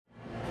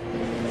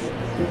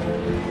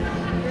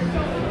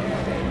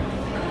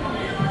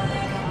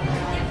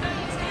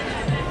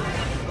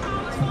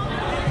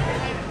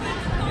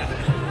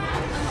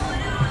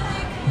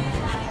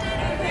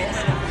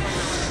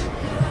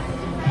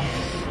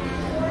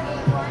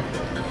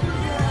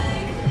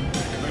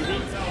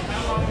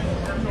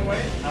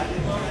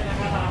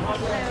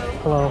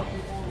Hello.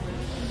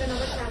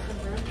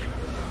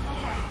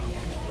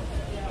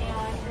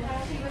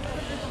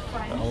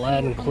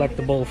 Aladdin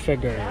collectible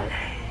figure.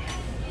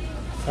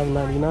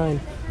 $7.99.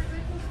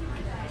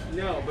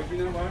 No, but you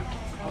know what?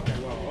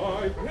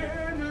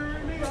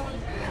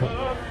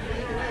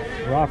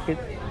 Rocket.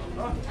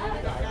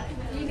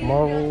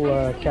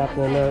 Marvel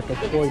Captain America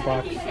toy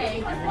box.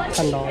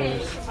 $10.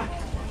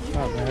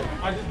 Not bad.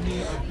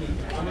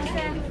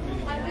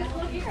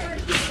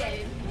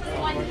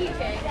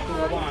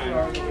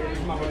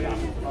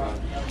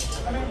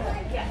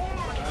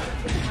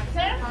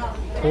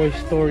 Toy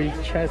Story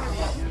chest,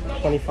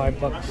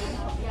 $25.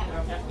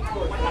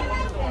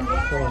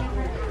 So,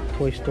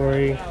 Toy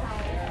Story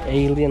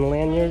alien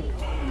lanyard,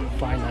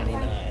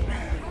 $5.99.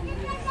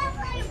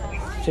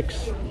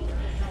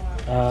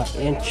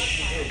 6-inch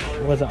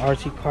was an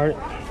RC cart,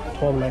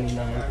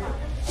 $12.99.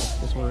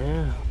 This one,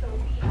 yeah.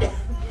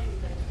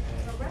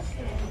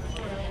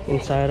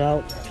 Inside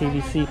Out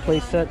PVC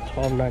playset,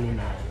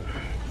 $12.99.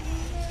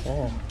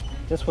 Yeah,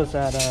 this was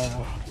at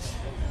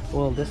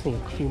Walt Disney a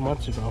few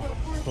months ago.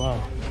 Wow.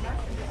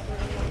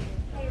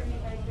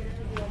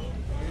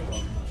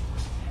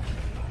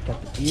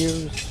 Got the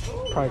ears,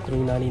 probably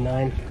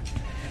 $3.99.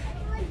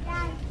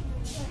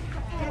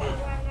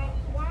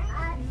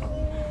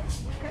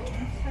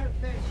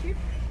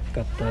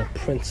 Got the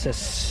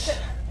Princess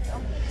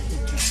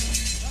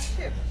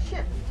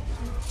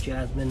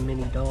Jasmine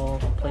mini doll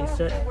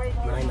playset,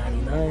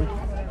 $9.99.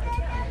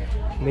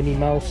 Minnie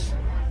Mouse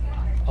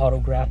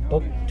autograph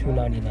book,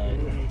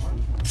 $2.99.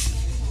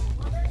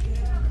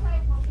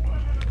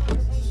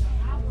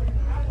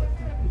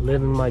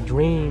 Living My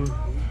Dream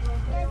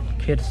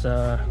kids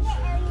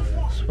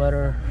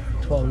sweater,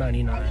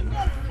 $12.99.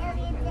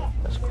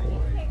 That's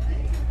cool.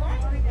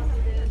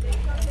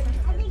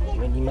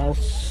 Minnie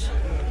Mouse,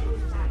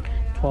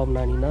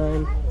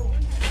 $12.99.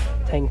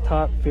 Tank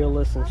top,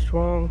 Fearless and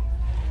Strong,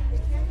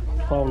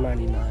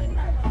 $12.99.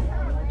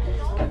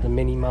 Got the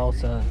Minnie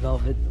Mouse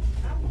velvet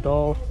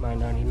doll,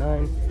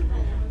 $9.99.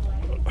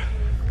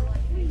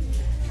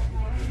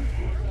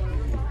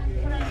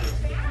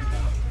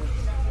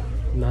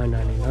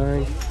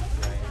 $9.99.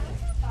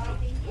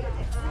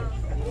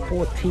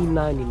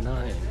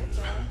 $14.99.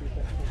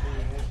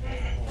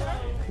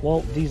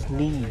 Walt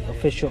Disney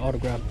official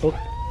autograph book,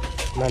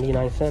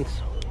 99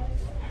 cents.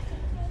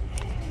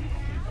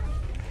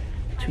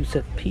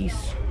 2-set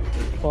piece,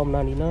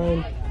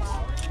 $12.99.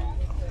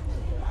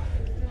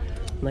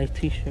 Nice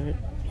t-shirt.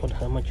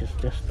 How much is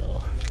this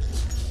though?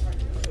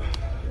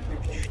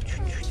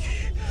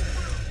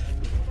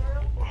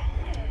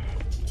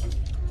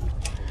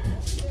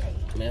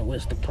 Man,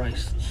 where's the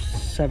price?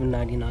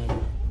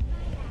 $7.99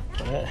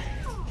 for that.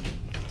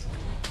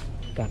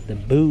 Got the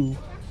Boo,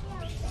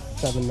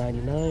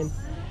 $7.99.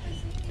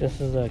 This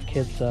is a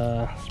kid's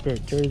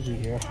Spirit jersey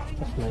here.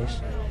 That's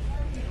nice.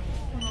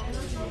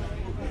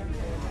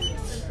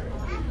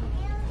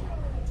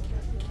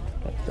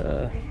 Got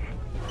the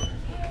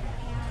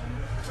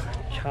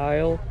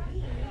Child,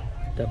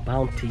 the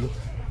Bounty,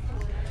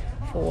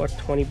 for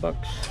 $20.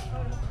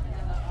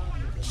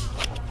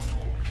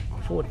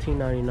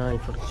 $14.99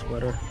 for the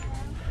sweater.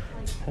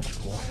 That's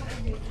cool.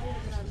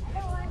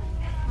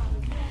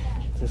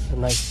 This is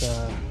nice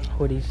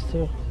hoodies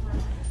too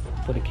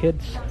for the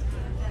kids.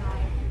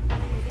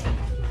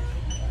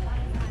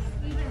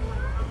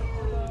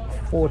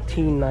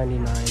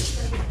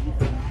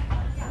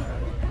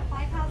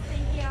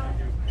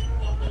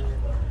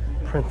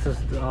 $14.99. Princess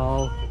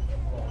doll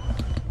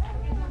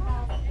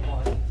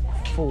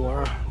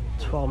for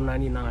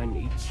 $12.99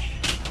 each.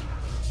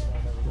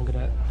 Look at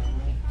that.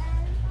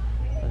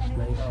 That's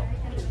nice.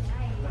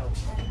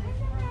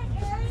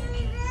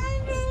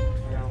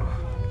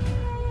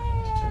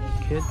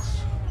 Kids.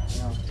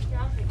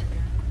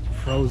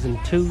 Frozen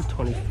 2,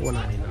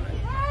 $24.99.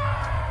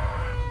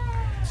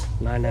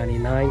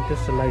 $9.99. This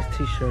is a nice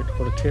t-shirt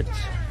for the kids.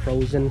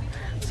 Frozen,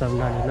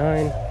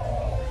 $7.99.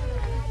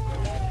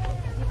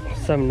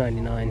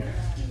 $7.99.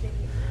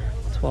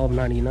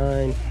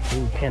 $12.99.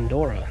 Ooh,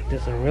 Pandora.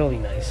 This is really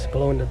nice.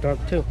 Glow in the dark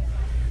too.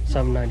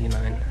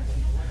 $7.99.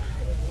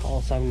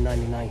 All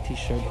 $7.99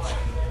 t-shirts.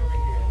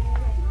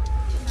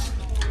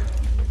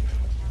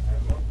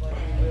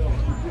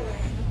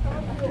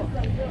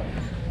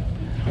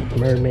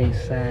 Mermaid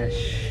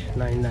sash,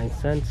 99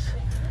 cents.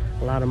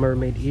 A lot of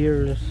mermaid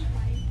ears.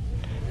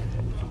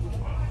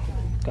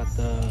 Got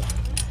the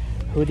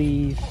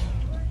hoodies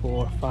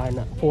for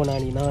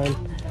 $4.99.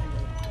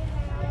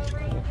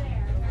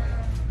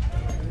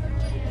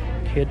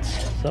 Kids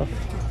stuff,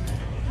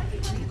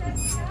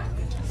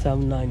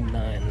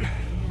 $7.99.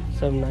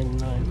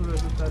 $7.99.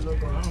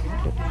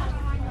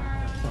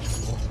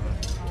 That's cool.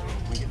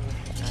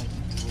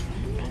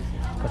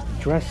 Got the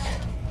dress,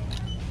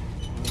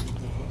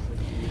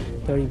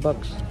 $30.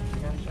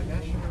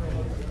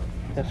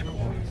 That's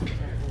cool.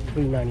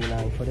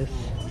 $3.99 for this.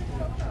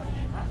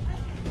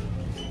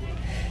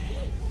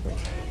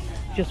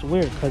 Just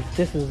weird because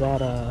this is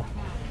at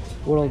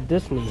Walt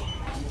Disney,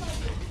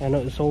 and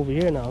it's over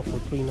here now for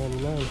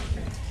 $3.99.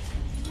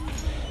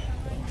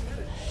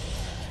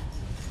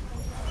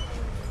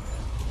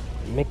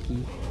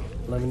 Mickey,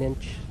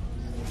 11-inch.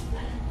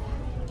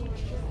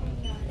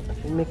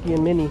 Mickey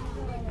and Minnie,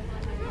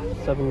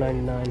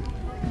 $7.99.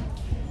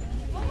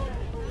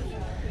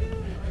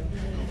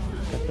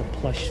 Got the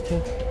plush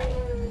too.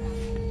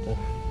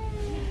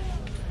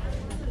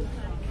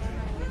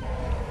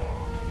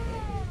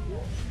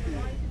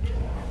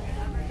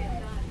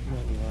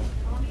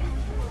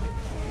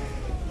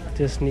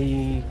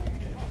 Disney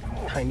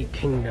Tiny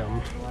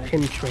Kingdom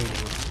pin trading.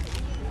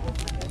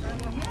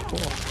 Cool.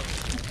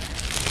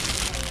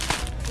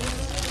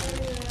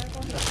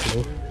 That's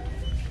new.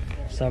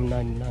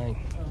 $7.99.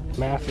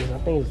 Mass is, I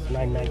think it's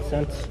 99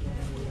 cents.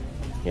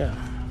 Yeah,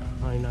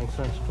 99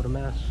 cents for the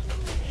mass.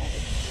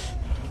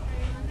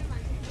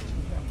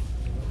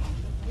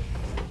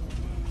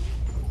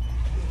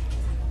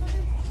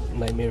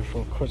 Nightmare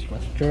Before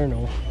Christmas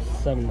journal,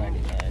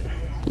 $7.99.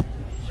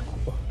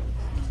 Cool.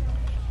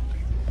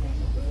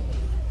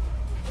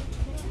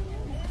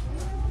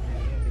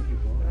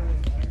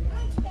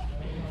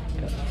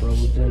 Got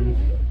Frozen.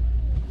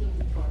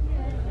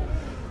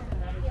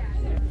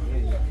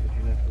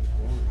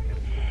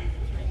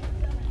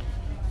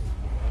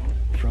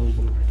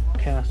 Frozen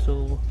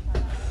Castle.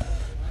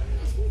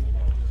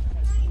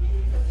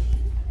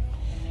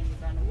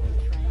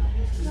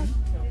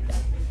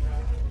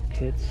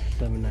 Kids,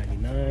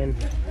 $7.99.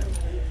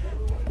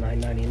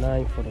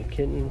 $9.99 for the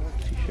kittens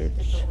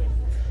t-shirts.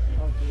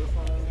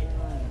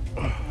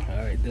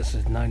 Alright, this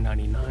is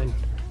 $9.99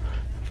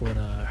 for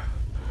the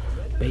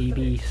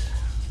babies.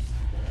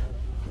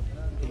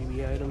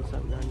 Baby items,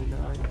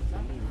 $7.99.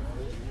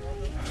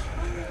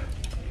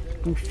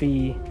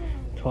 Goofy,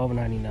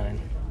 $12.99.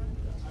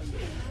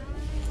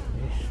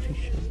 These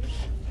t-shirts.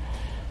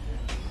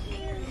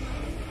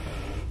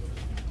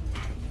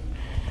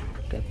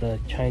 Got the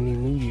Chinese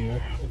New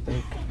Year, I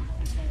think.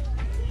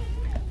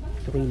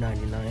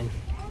 $3.99.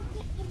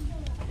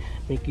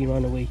 Mickey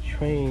Runaway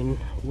Train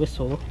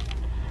whistle.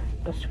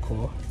 That's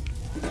cool.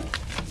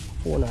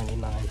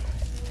 $4.99.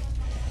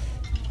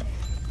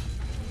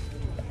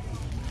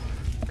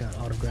 Got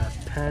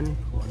autographed pen,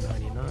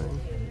 $1.99.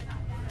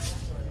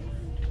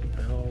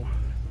 Bell.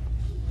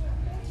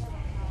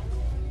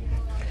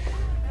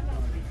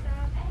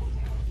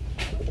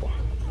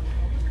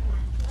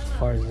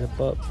 Car zip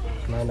up,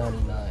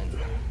 $9.99.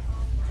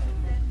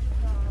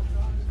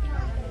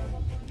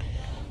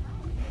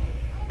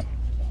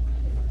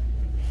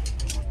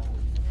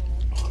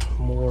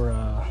 More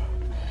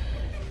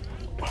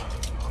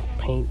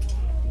paint,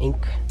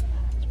 ink,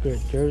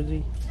 Spirit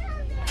jersey.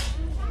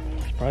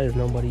 Surprised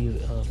nobody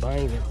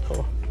buying it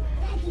though.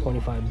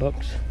 25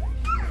 bucks.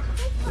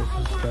 This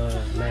is the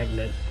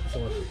magnet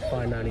for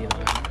 $5.99.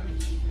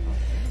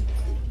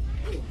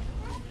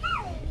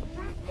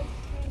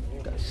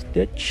 Got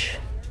Stitch,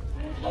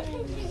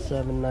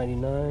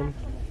 $7.99.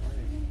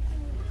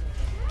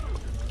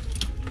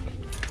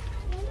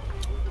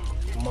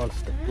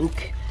 Monster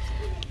Ink,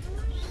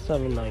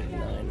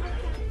 $7.99.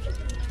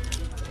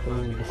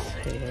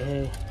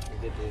 Hey.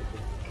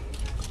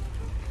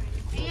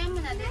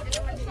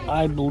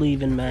 I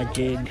Believe in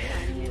Magic,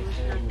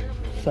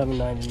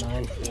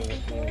 $7.99.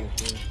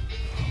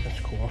 That's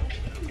cool.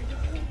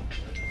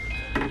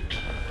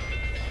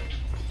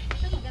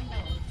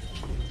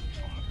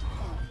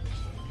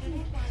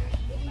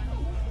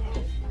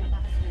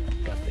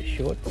 Got the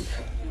shorts,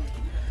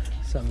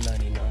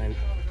 $7.99.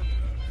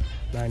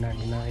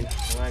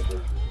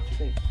 $9.99.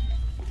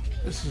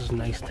 This is a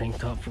nice tank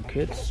top for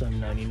kids,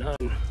 $7.99.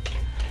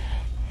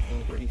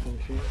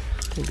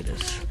 Look at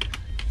this.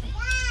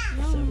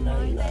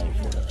 $7.99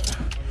 for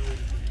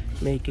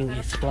the Making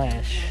a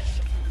Splash.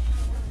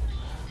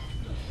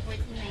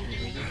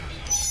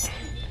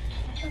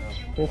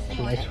 This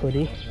nice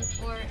hoodie.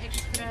 Or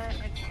extra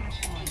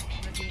small.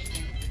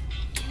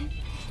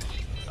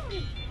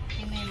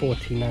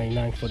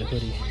 $14.99 for the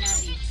hoodie.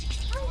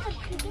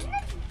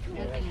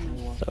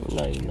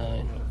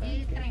 $7.99.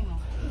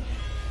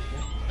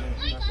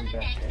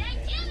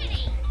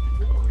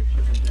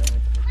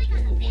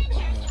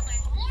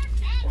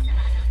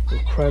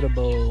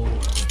 Incredible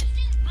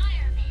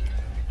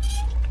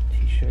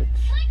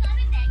t-shirts.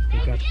 We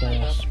got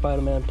the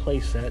Spider-Man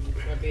playset.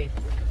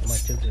 How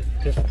much is it?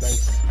 This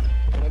nice.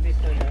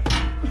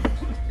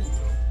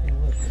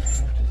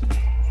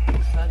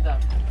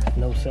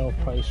 No sale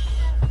price.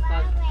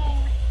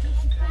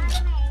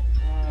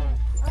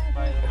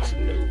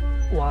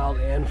 Wild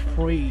and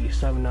Free,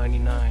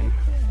 $7.99.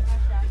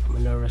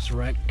 Minerva's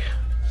Wreck,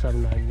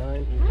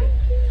 $7.99.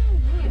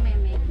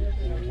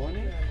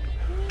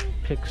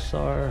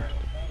 Pixar,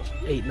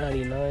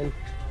 $8.99.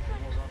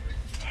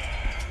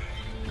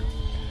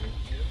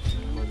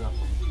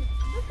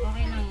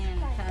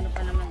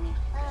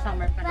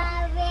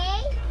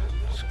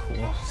 It's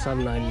cool,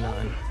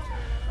 $7.99.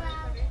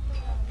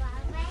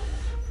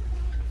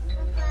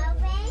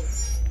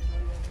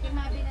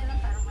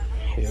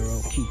 Hero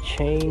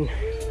keychain,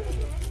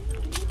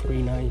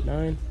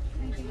 $3.99.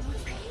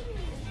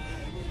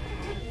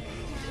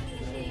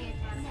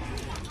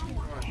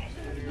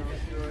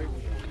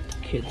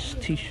 Kids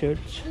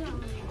t-shirts,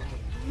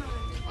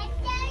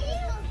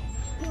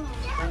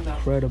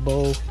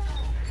 Incredible.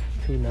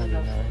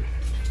 $2.99.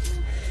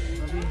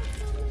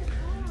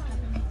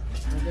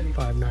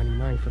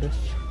 $5.99 for this.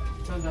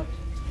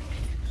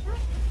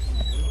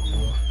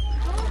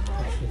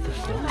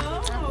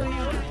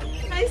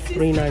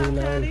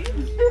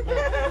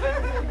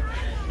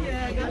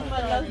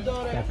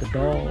 $3.99. Got the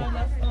doll.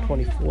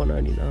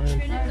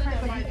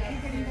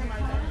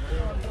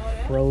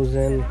 $24.99.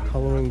 Frozen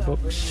coloring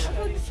books.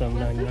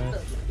 $7.99.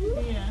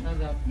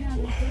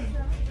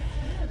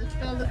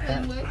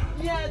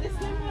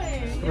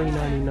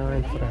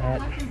 $3.99 for the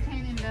hat.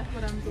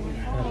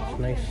 That's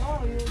nice.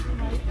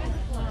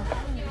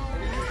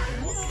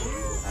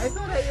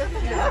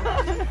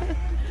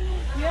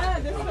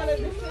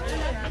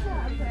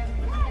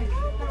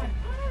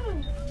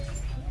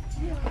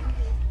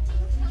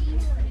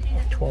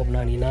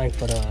 $12.99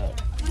 for the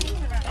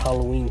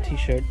Halloween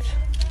t-shirts.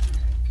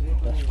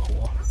 That's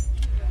cool.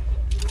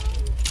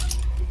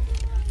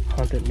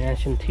 Haunted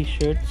Mansion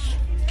t-shirts.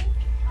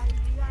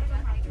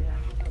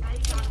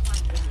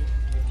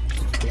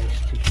 Nice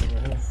t-shirt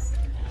right here.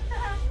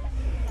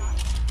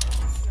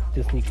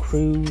 Disney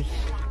Cruise.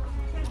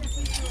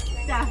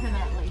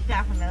 Definitely.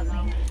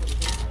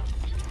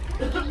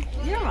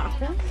 You're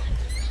welcome.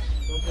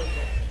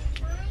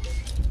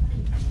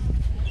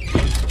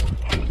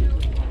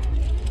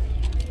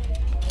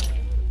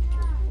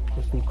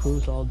 Disney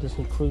Cruise, all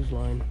Disney Cruise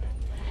Line.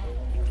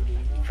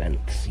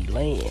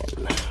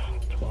 Fantasyland,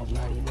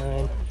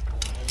 $12.99.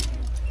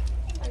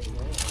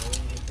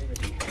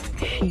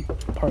 Keep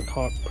Park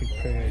Hop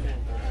prepared.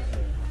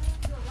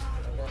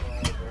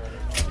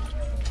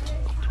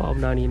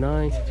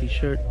 $12.99.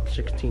 T-shirt,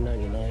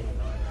 $16.99.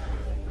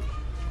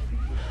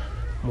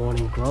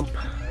 Morning Grump.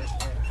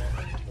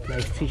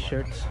 Nice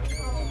t-shirts.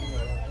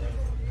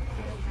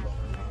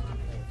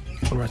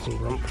 Wrestling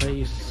Grump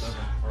Face.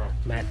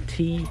 Matt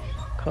T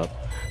cup,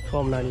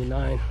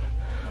 $12.99.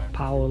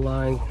 Power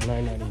Line,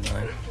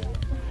 $9.99.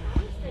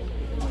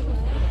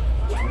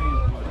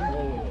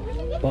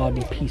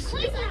 Bobby Pizza.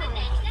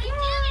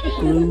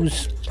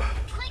 Blues,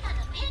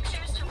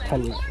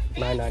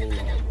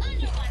 $9.99.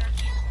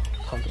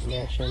 Haunted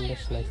Mansion,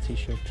 this nice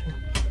t-shirt too.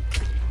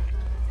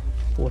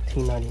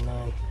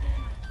 $14.99.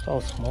 It's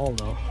all small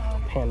though.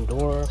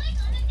 Pandora.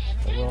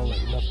 They're all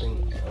like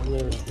nothing.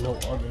 There's no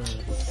others.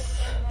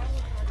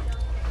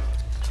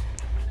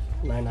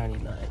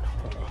 $9.99.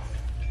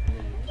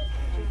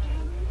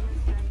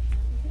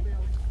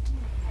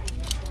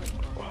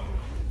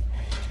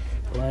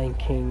 Lion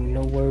King,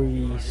 no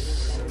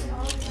worries.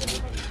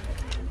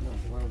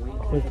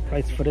 What's the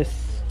price for this?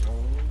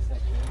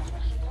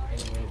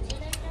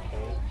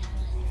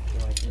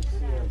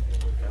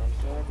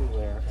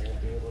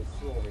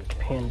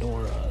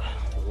 Pandora,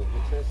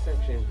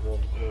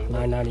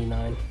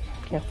 $9.99.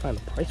 Can't find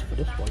a price for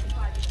this one.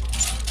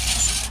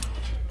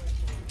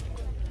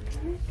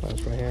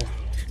 That's right here,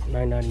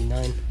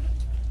 $9.99.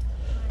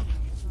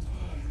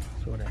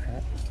 Sort of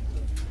hat.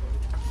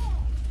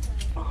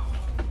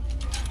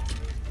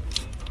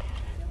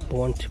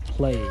 Born to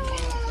Play.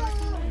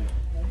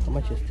 How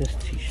much is this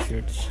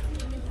t-shirts?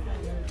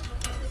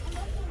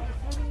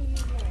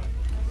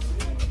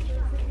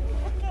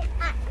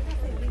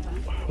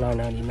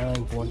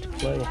 $9.99. Born to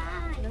Play. No,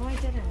 I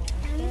didn't.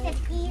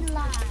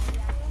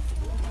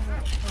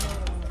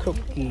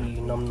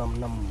 Cookie, num num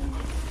num.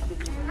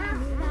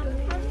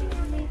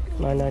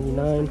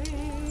 $9.99.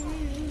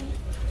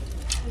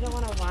 You don't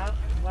want a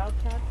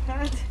wildcat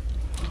pad?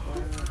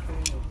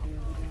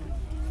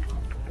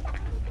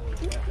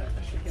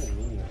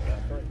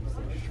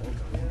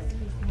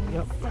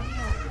 Yep.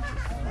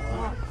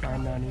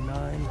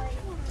 $9.99.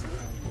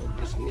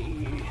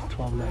 Disney,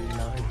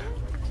 $12.99.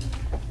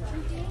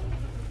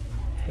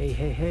 Hey,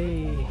 hey,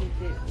 hey.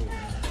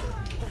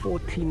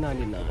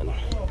 $14.99.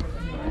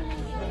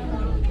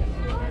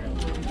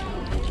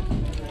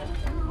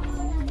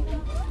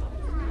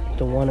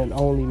 The one and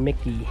only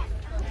Mickey,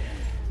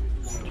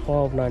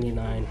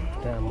 $12.99.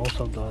 Damn, most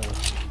of the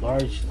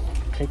large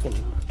taken.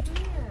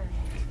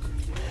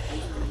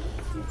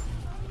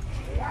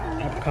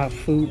 Epcot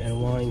food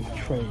and wine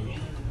tray.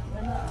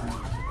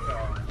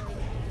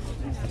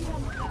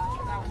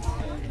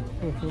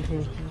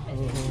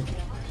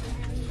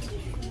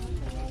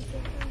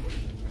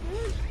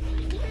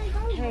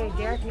 Hey,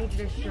 Derek needs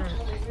this shirt.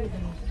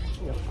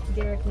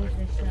 Derek needs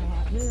this shirt.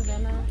 Move,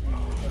 Emma.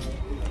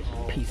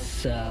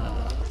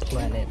 Pizza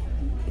Planet,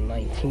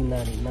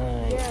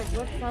 $19.99. Derek,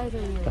 what size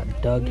are you?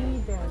 Got Doug.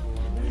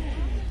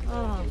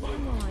 Oh,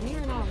 come on,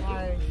 you're not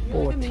large.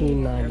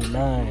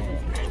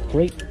 $14.99.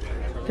 Great.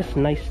 This is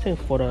nice too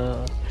for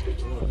the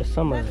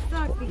summer.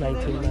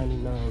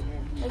 $19.99. I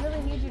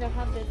really need you to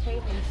have the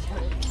tape and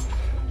shirt.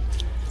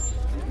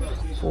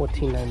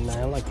 $14.99.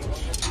 I like this.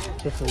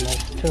 This is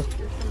nice too.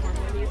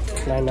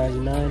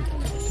 $9.99.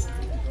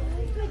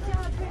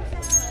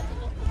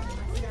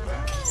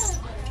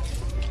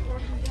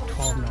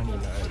 $12.99.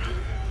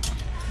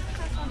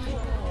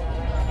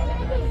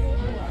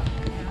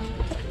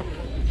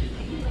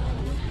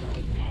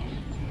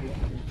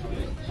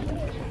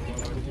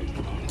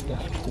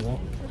 That's cool.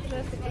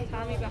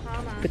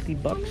 $50.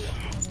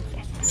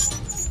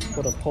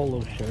 for the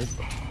polo shirt.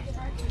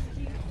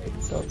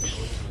 Ducks.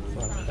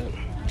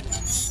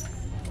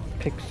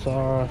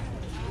 Pixar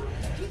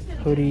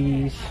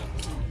hoodies.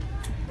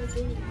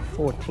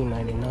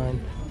 $14.99.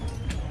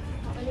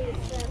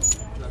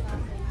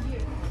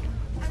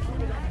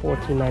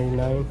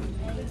 $14.99.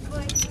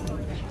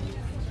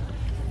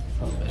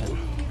 Not bad.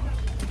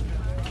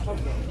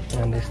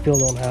 And they still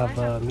don't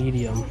have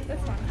medium.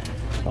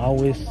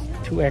 Always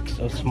 2X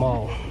or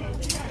small.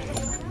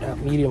 Got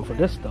medium for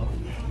this though.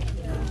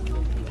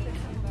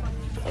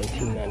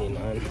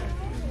 $19.99.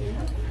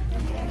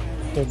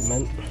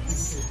 Figment.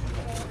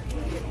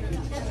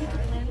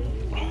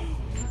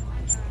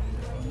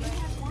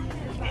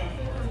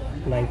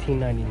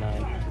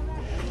 $19.99.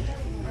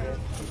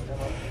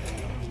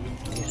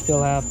 You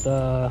still have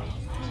the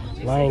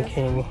Lion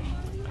King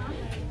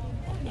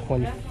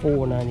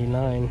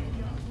 $24.99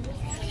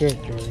 spirit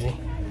jersey.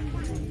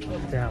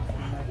 Yeah.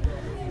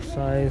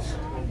 Size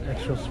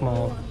extra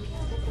small.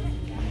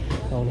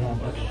 Don't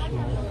have extra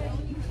small.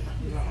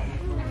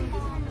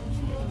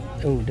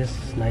 Oh, this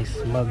is nice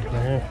mug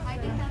right here.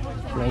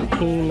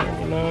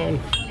 $19.99.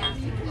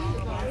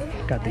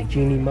 Got the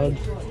genie mug.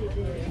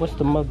 What's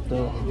the mug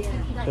though?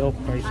 Sale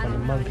price on the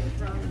mug.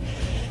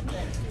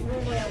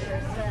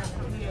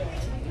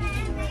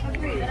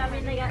 But I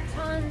mean, they got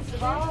tons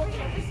of all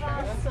different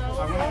sizes, so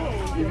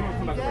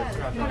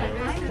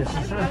This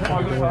is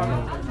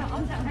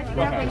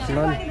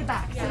none. I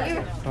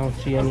don't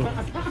see any.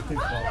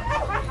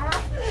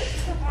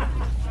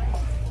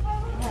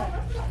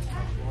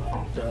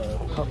 The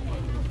cup.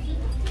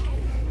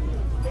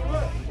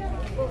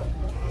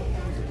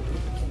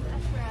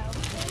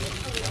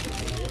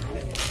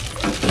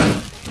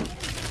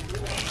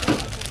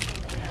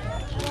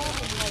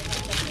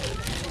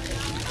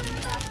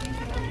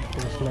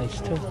 It's nice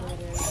too.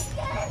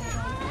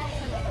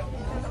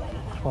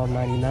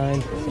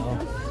 $12.99. So.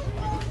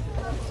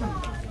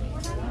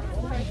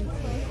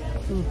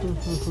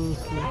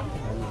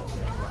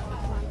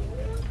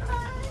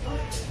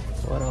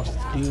 What else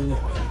to do?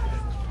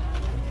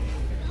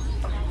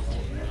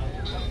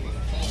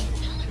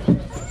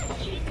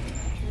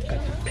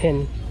 Got the pin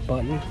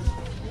button.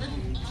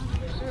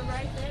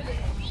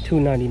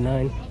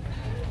 $2.99.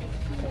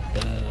 Got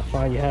the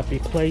Find Your Happy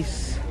Place.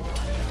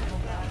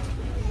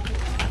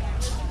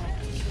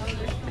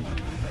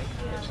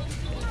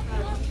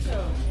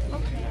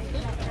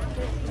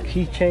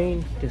 Keychain,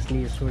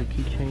 Disney Story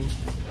keychain.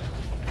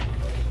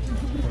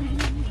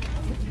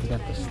 We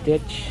got the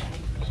Stitch,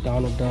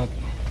 Donald Duck,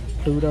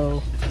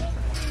 Pluto.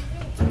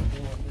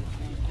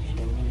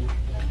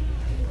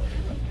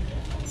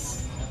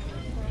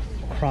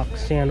 Croc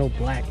Sandal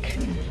Black,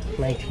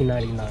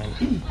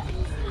 $19.99.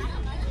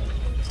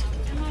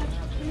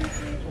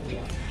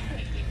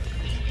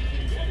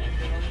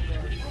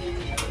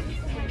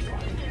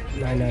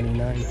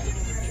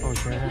 $9.99 on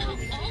that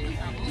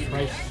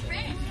price.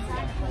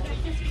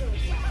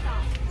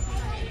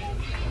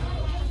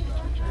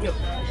 Yep.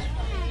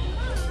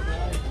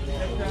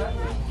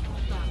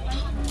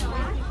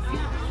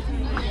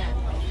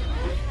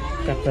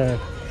 Got the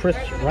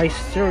crisp rice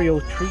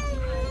cereal treat,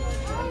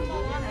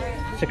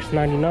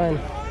 $6.99.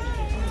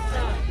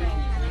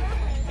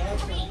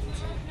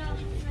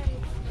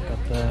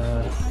 Got the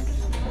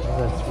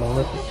that's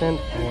Maleficent,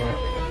 or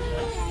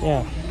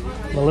yeah,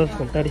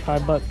 Maleficent,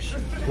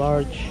 $35,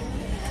 large.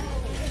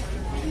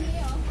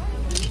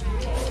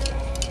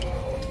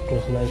 It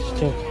was nice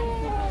too.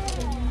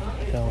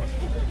 So.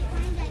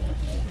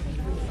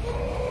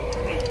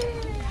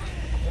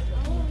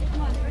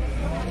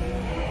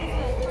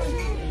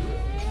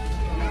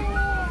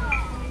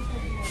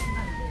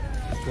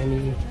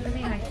 Minnie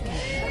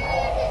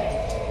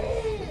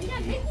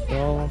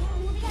doll,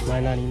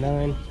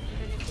 $9.99.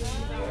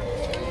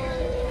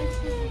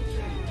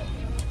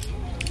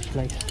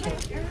 Nice.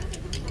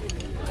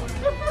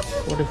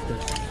 What is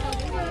this?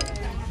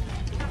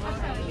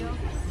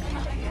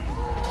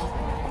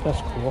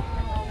 That's cool.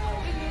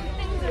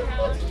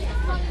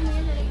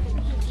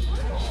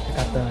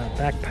 Got the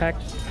backpack,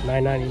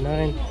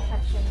 $9.99.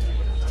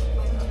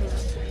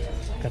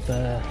 Got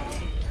the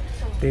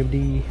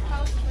baby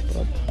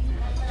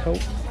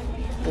tote,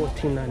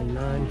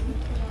 $14.99.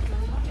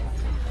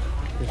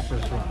 This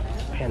is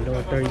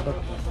Pandora, $30.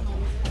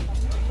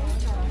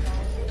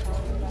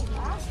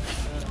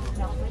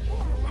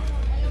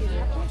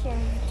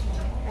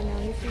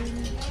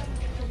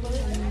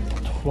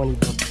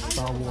 $20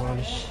 Star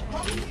Wars.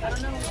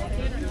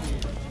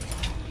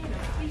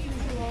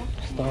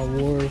 Star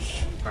Wars.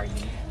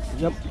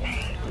 Yep.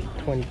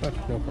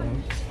 $20, no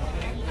problem.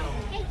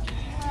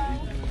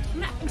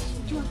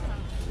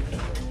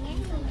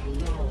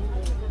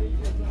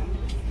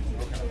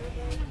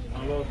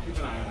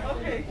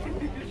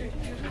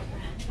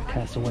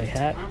 Castaway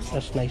hat.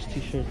 That's nice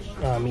t-shirts.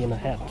 Me and a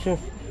hat too.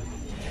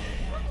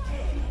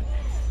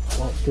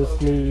 Walt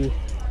Disney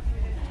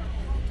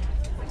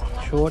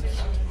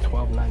shorts,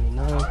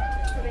 $12.99.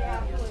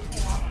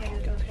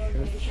 Got the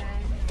shirts.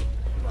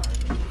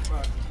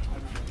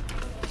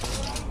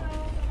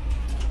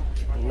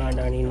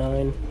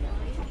 $9.99.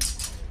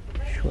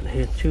 Short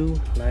hair too,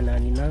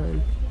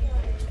 $9.99.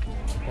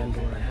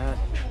 Pandora hat,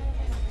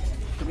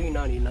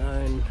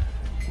 $3.99.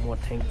 More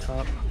tank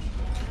top,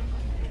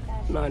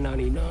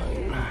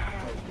 $9.99.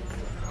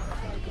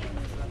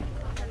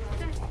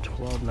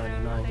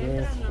 $12.99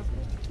 here.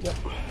 Yep.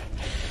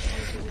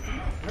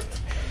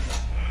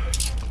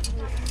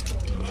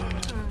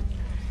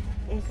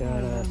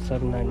 Got a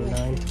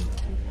 $7.99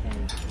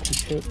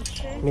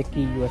 t-shirts.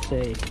 Mickey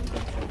USA.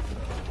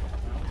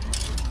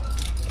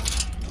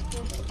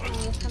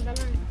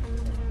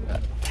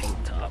 Got tank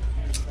top.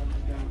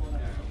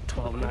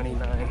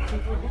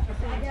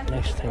 $12.99.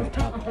 Next tank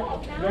top.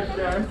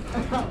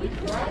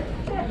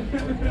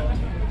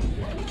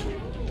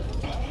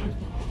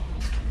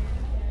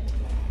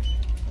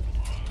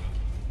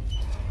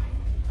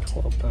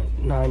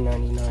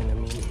 $9.99. I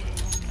mean,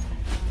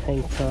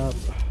 tank top.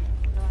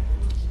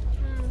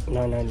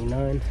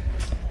 $9.99.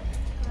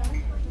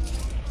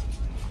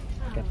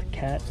 Got the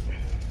cat.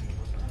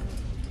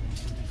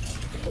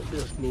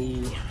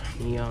 Disney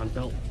neon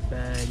belt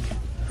bag.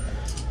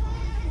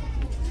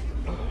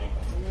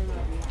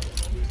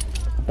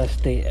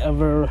 Best day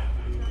ever.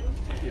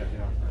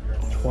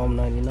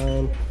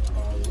 $12.99.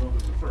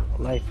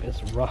 Life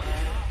is rough.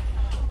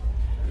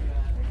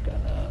 Got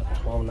a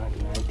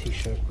 $12.99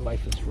 t-shirt.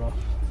 Life is rough.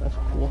 That's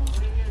cool.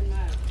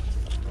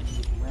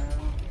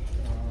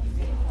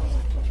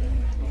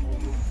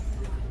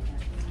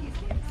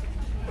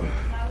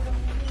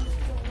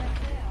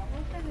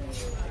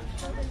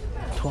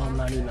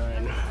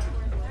 $12.99.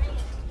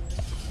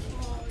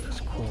 That's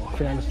cool.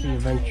 Fantasy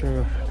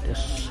adventure.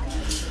 This.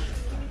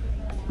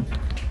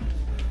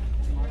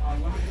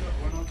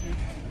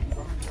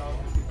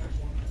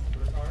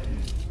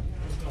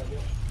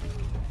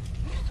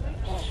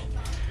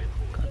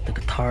 Got the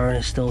guitar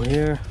is still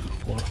here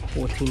for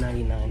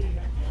 $14.99.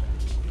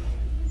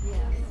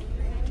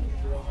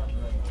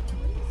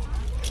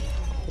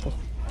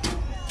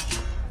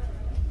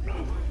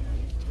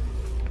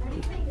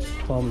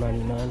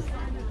 $12.99.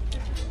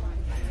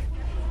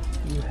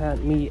 You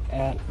had me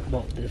at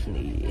Walt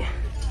Disney.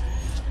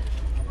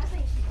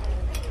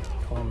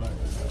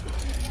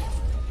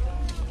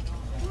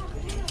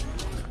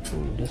 $12.99.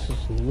 Ooh, this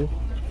is new.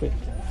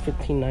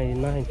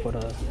 $15.99 for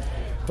the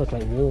look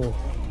like wool.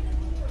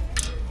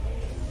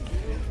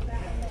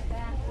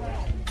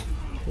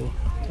 See,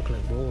 look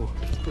like wool.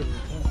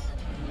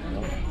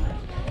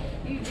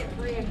 You get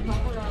free and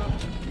cover up.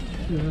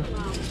 Yeah.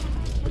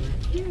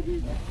 Excuse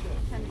me.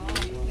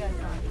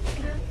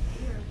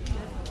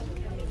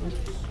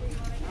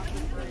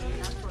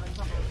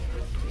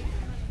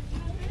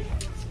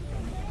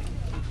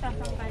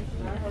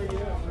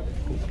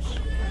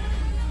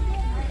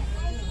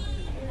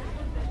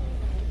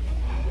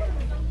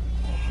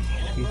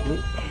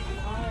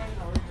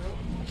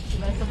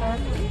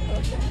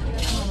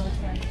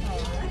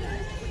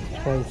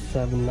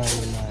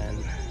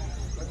 $27.99.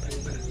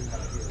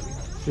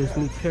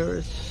 Disney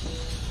Paris.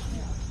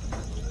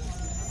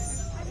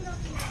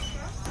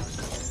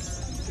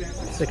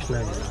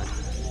 $6.99.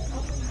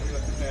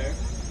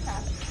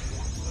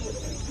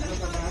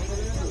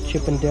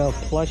 Chippendale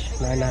plush,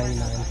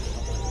 $9.99.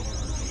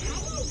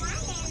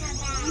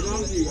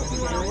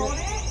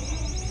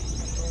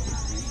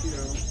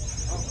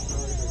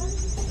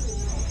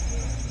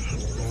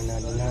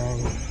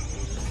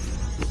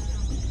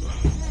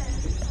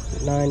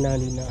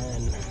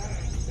 $9.99.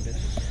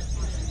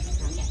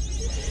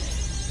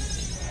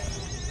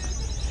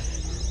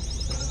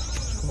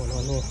 What's going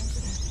on here?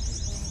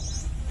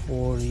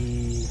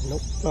 40.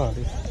 Nope. No,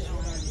 this is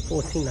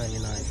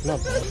 $14.99. Not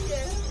bad.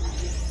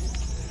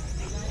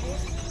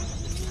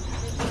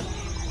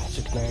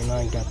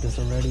 $6.99. Got this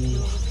already.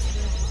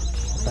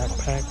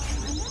 Backpack.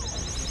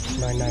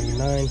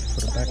 $9.99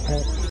 for the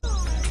backpack.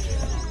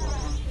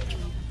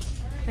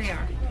 They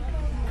are.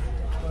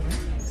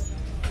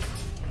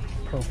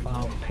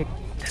 Profile pic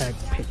tag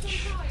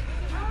pitch.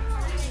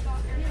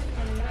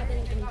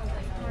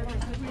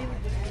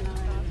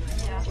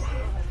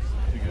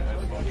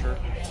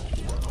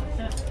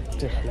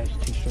 This nice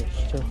t-shirts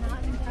too.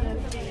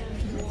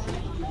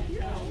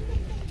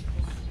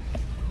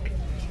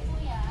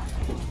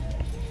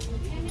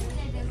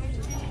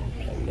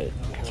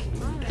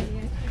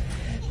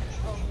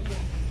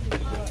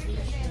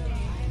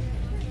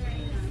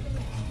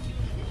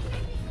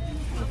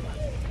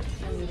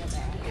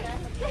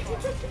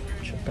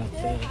 Check out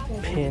the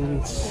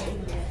pins.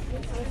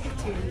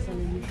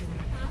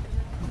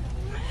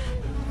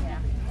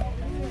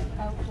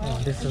 Oh,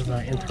 this is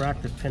an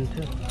interactive pin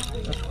too.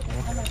 That's cool.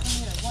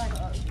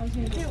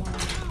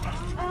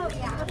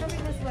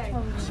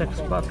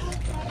 $6.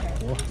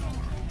 Cool.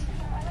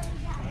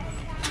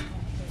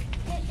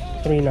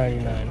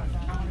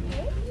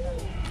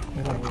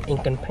 $3.99.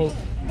 Ink and paint.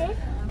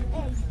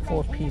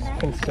 4-piece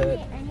pin set.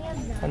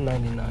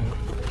 $1.99.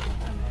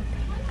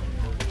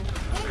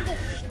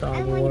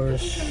 Star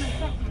Wars.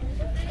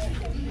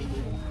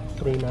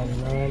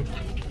 $3.99.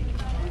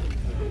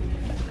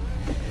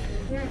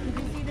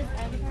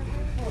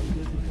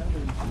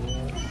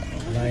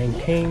 Lion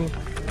King.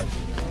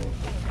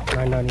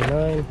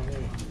 $9.99.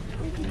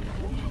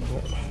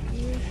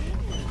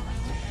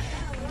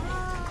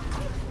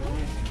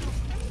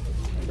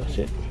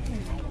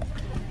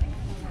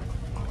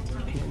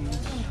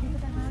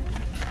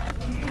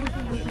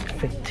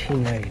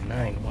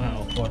 $15.99.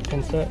 Wow, for a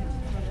pin set.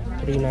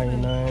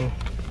 $3.99.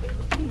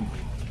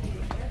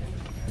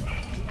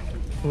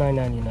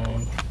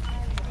 $9.99.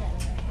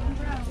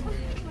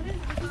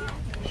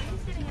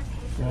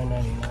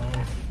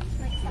 $9.99.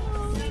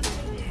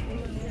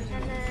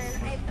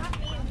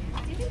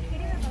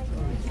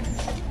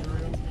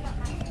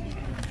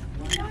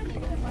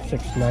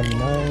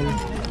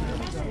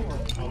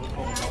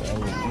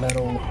 $6.99.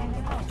 Metal.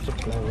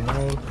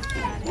 $6.99.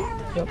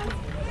 Yep.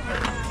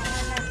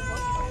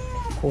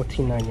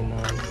 $14.99.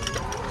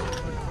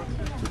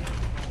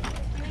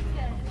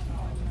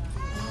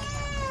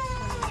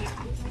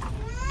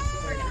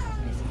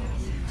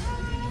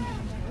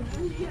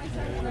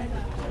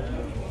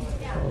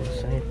 All the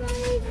same.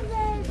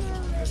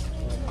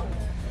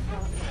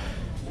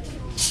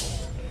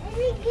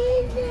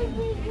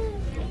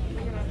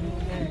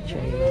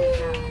 Keychain.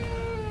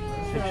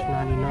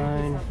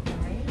 $6.99.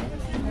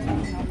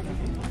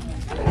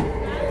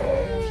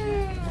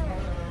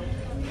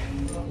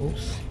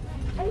 Oops.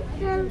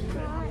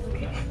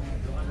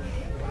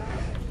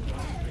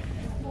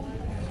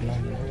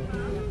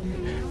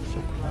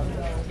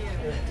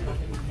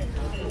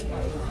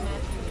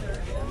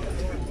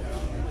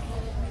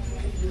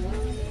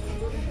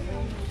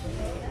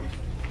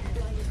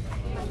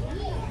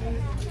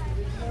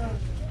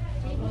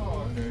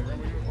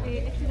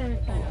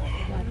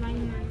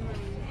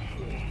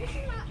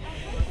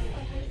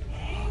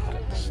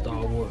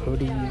 Star Wars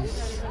hoodies.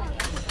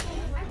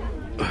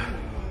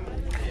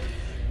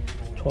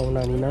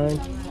 $12.99.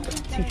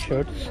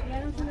 T-shirts.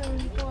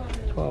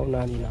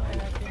 $12.99.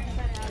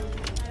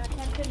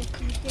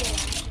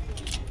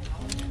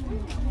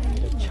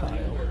 The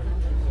child.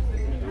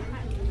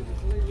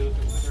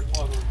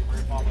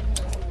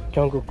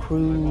 Jungle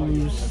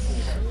Cruise.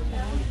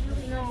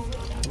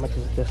 How much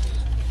is this?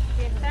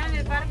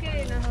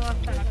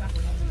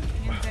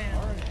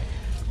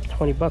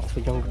 $20 for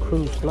Jungle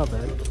Cruise. Not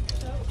bad.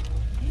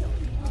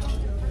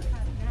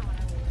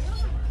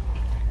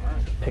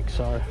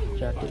 Pixar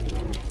jacket.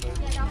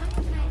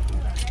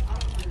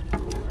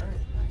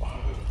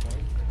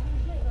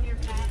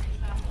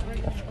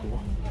 That's cool.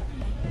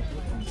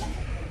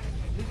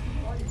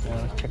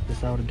 Let's check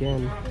this out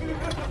again.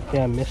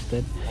 Yeah, I missed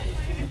it.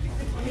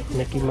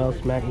 Mickey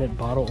Mouse magnet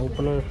bottle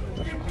opener.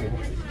 That's cool.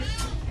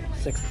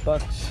 $6.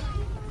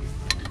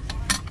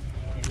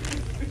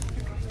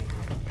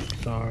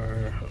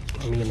 Pixar.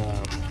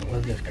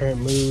 What's this? Current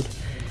mood.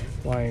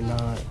 Why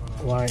not?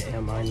 Why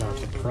am I not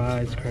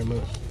surprised? Current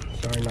mood.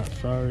 Sorry, not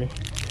sorry.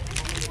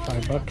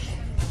 $5.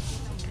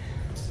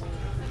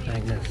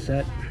 Magnet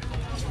set.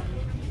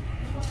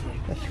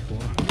 That's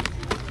cool.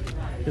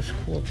 This is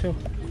cool too.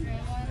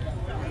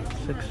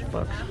 $6. I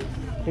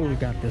think we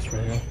got this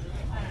right here.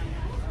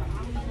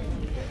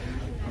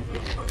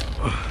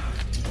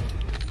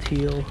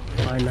 Teal,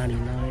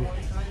 $5.99.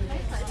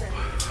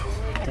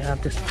 They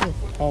have this too,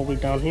 all the way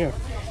down here.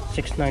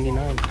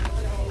 $6.99.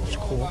 That's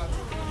cool.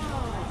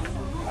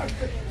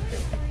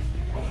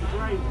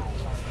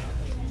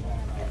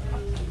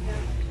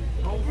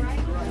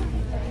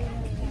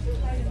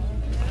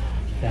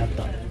 They have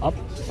the up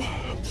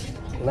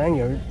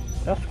lanyard.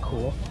 That's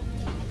cool.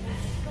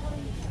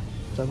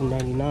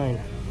 $7.99.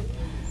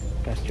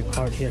 Got your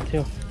card here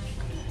too.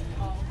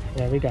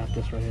 Yeah, we got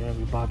this right here.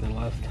 We bought it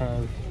last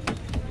time.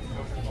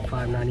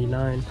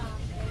 $5.99.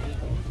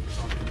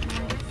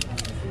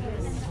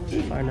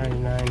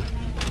 $5.99.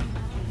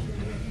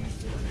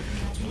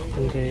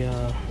 And they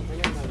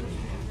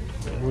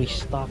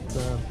restocked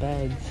the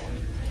bags.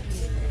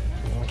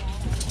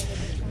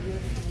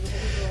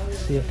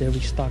 See if they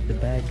restock the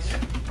bags.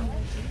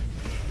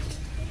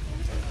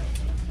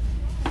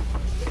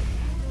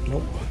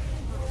 Nope.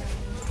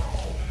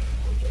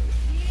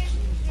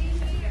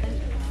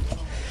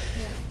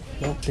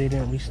 Nope, they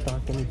didn't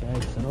restock any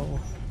bags at all.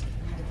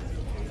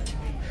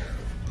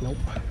 Nope.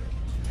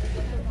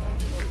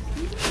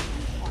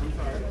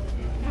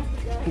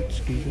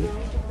 Excuse me.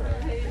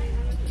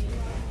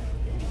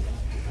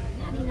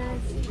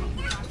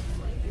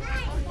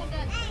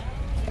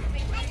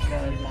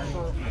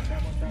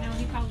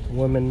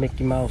 Women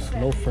Mickey Mouse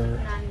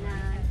loafer.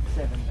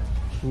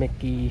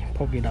 Mickey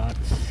polka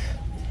dots.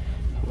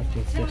 How much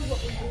is this?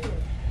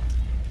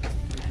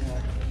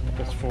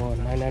 This for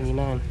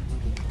 $9.99.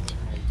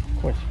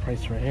 Of course, the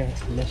price right here.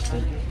 Missed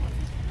it.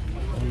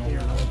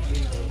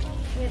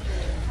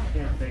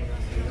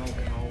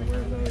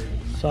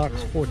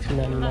 Socks,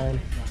 $14.99.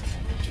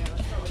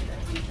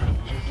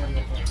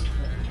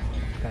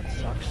 Got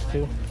socks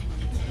too.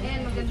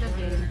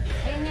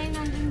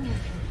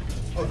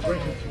 Oh,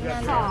 great. You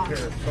got a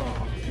pair of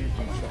socks.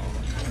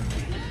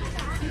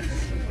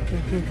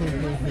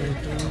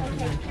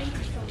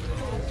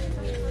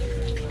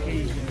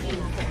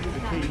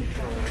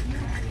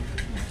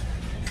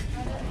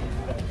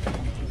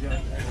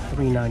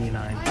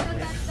 $3.99.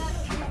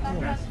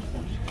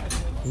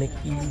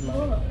 Mickey.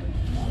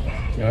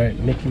 All right,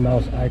 Mickey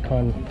Mouse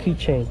icon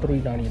keychain,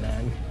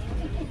 $3.99.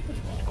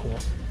 Cool.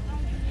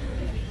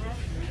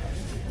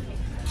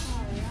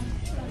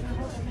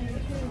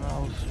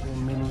 Mouse with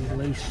Minnie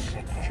lace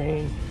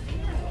chain.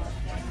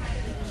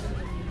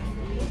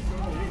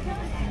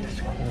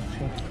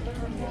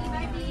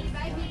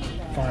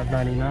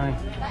 $5.99.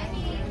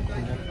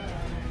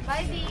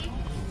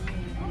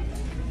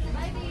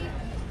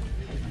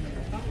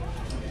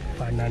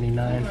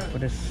 $5.99 for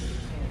this.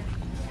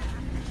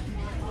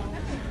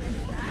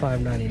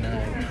 $5.99.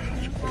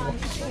 Cool.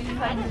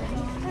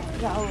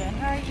 How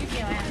are you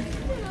doing?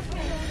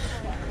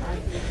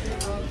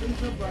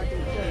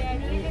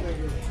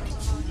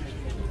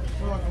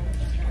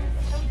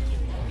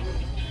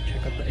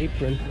 Check out the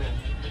apron.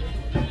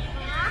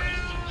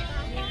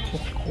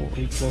 That's cool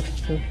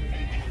aprons too.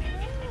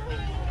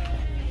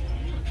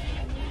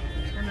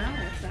 I know,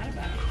 what's that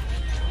about?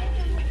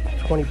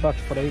 $20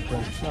 for the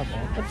apron. Not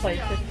bad. It's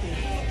like 50.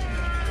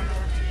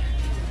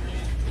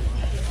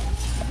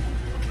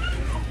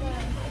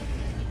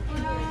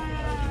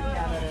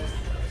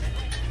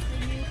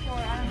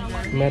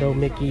 Metal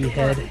Mickey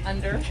head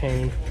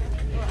chain.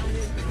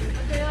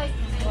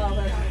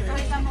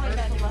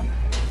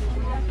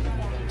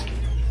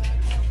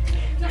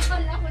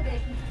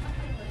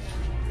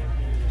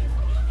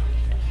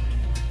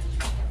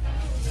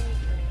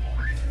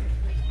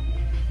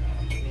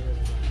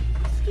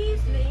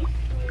 Excuse me,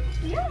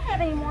 you don't have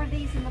any more of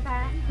these in the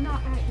back?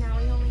 Not right now,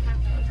 we only have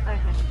those. Okay,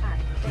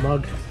 alright.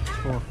 Mug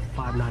for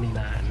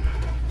 $5.99.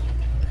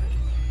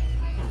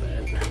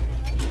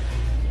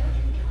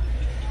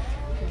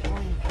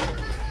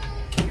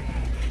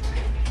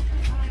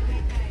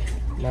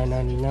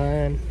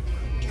 $9.99.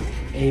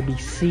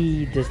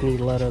 ABC Disney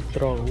Letter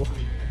Throw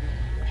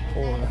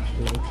for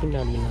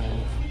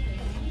 $19.99.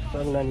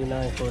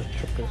 $7.99 for a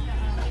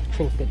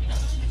trinket.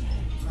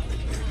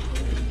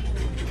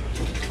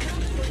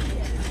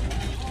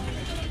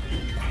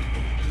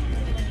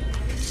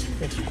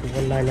 It's cool.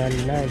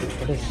 $9.99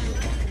 for this.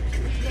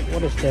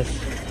 What is this?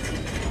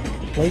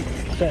 Plate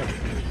set.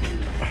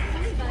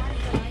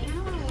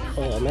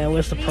 Oh man,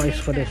 where's the price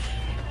for this?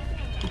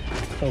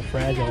 So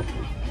fragile.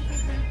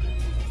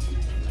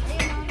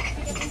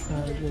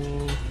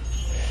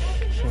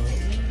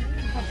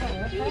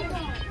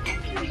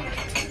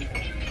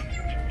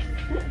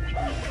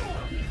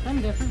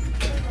 I'm different.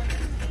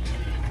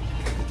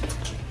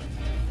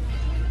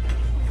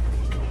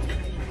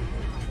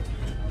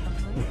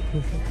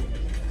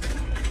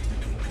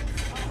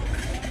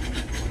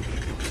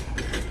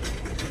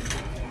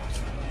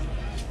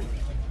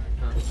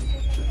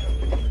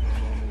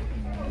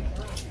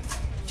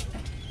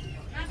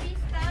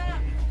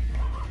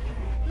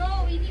 No,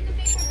 we need to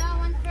pay for that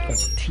one Got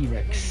first. the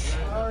T-Rex.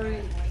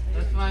 Sorry,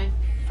 that's fine.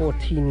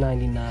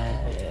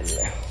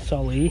 $14.99.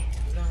 Sully.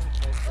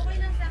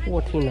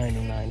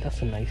 $14.99.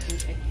 That's a nice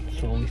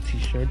Sully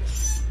t-shirt.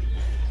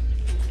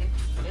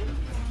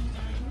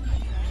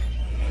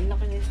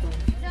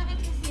 Bakit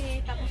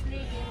kasi tapos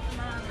leggings,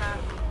 mahal.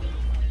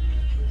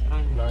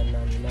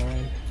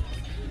 $9.99.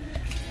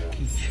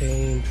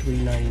 Keychain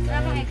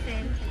 $3.99.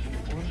 XL.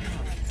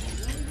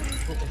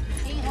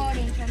 Yung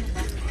orange, ano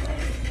ba?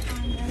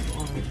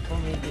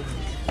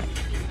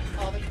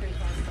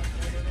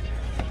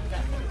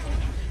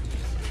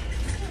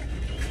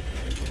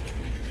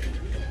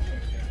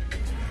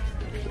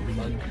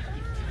 Mug.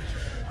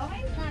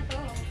 Okay na to.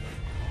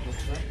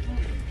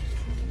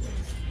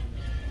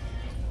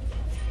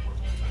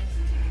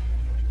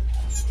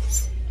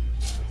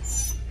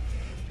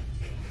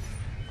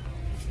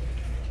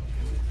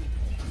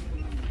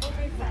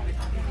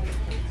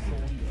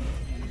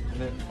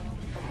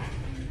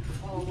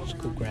 Let's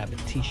go grab the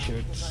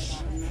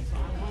t-shirts.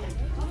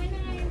 Okay na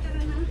nga yun, tara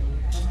na.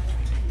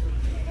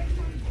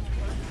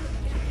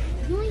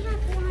 You only have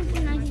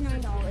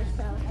 $499,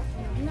 so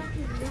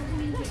nothing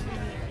really get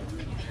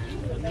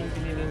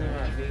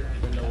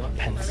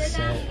Pen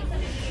set.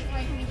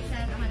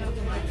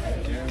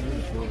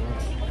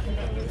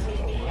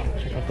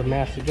 Check out the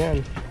mask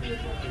again.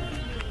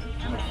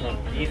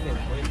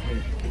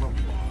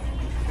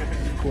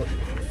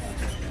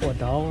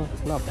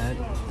 $4. Not bad.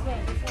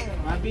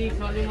 Abi,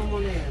 sali mo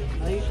muna yan.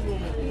 Ayos mo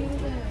muna.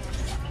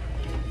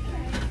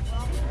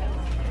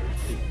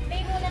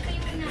 Pay muna, pay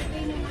muna,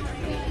 pay muna.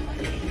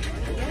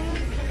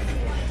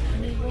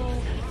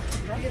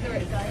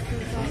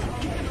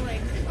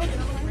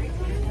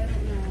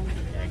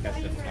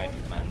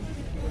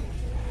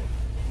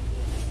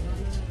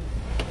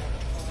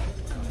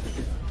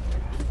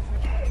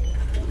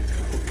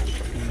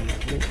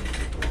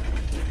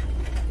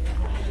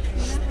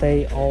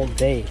 Stay all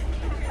day.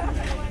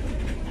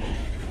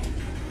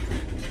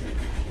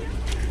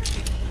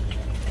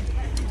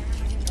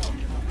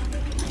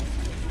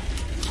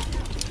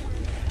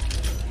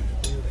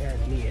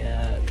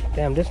 Yeah,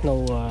 damn, there's no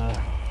life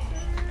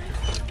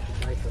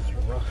is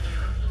rough.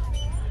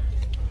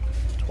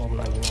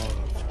 $12.99.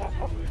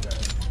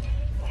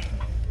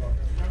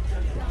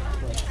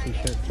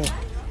 T-shirt too.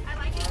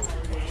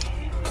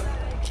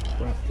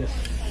 Rough this.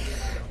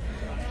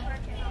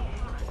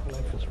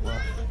 Life is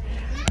rough.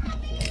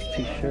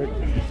 T-shirt.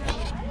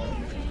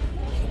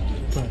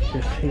 Got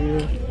this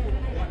here.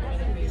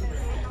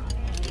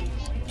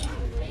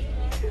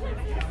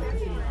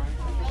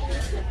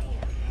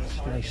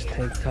 Nice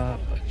tank top.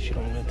 She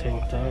don't need a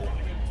tank top.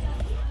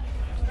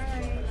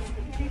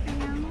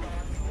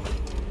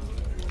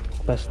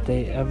 Best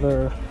day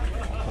ever.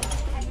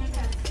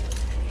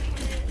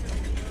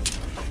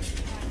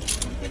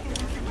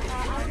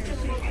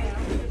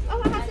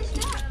 Oh, I have the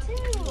shot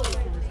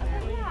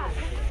too. Yeah.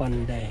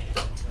 Fun day.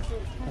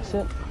 That's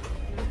it.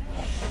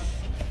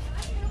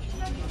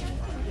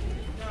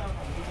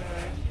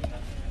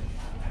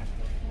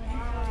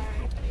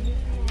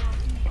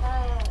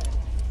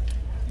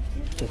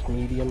 Just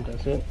medium,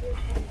 that's it.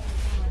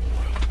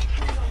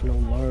 No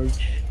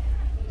large.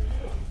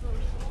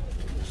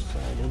 This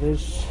side it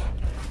is.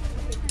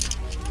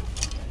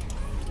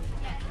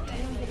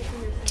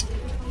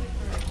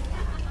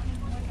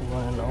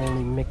 One and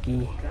only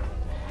Mickey,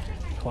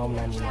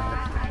 $12.99.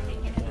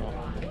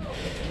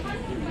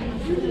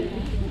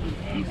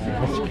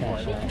 Let's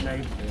cash out.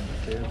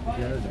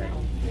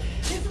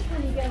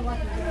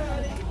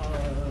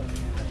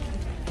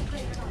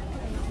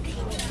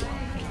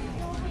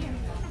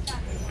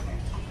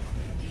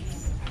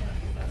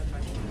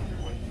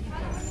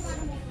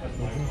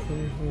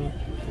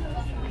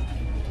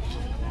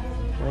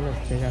 Oh, look,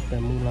 they got the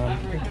Mulan.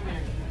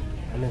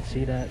 I didn't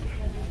see that.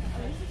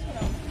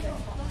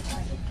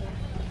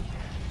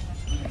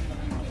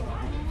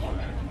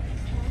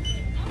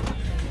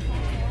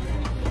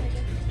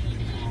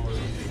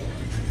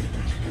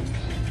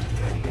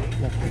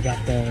 Look, we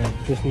got the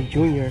Disney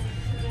Junior.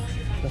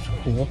 That's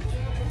cool.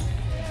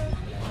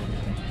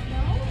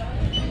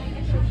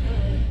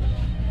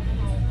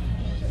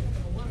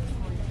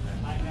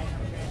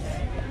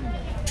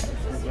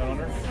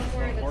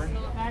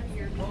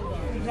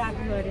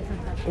 Exactly what it is.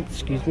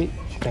 Excuse me.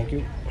 Thank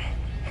you.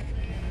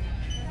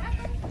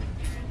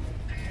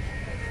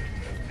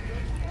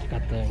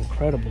 Got the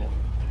incredible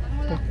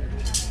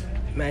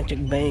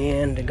Magic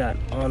Band. They got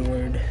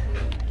Onward.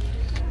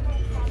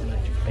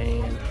 Magic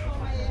Band.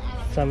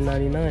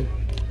 $7.99.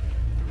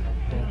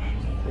 Yeah,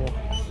 cool.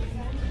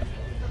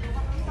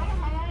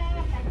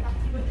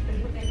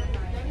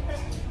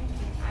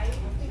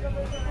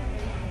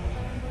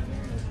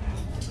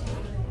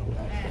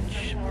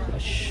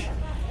 Plush.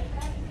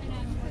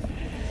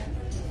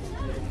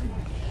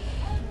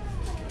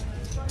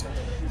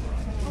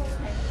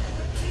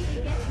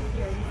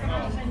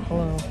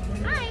 Hello.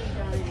 Hi.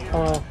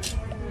 Hello.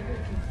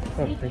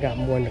 Oh, they got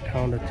more in the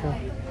counter too.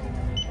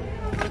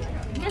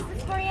 This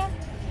is for you.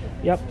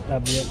 Yep, that'll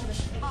be it.